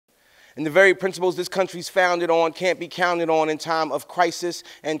And the very principles this country's founded on can't be counted on in time of crisis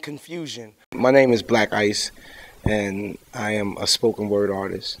and confusion. My name is Black Ice, and I am a spoken word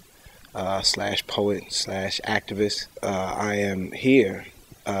artist, slash poet, slash activist. I am here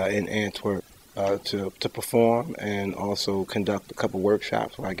in Antwerp to perform and also conduct a couple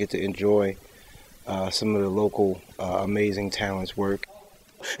workshops where I get to enjoy some of the local amazing talents' work.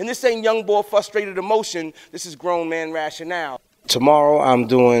 And this ain't young boy frustrated emotion, this is grown man rationale. Tomorrow I'm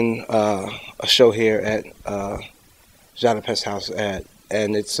doing a show here at Zuiderpershuis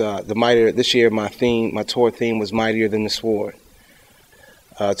and it's the Mightier. This year my tour theme was Mightier than the Sword.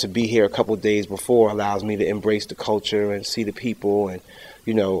 To be here a couple of days before allows me to embrace the culture and see the people and,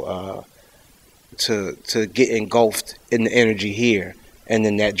 you know, to get engulfed in the energy here, and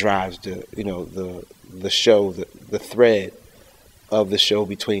then that drives the, you know, the show, the thread of the show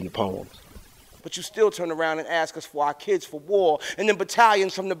between the poems. But you still turn around and ask us for our kids for war, and then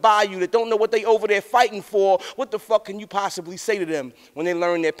battalions from the bayou that don't know what they over there fighting for. What the fuck can you possibly say to them when they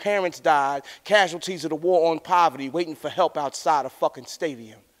learn their parents died, casualties of the war on poverty, waiting for help outside a fucking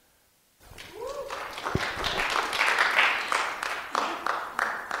stadium?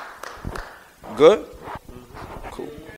 Good?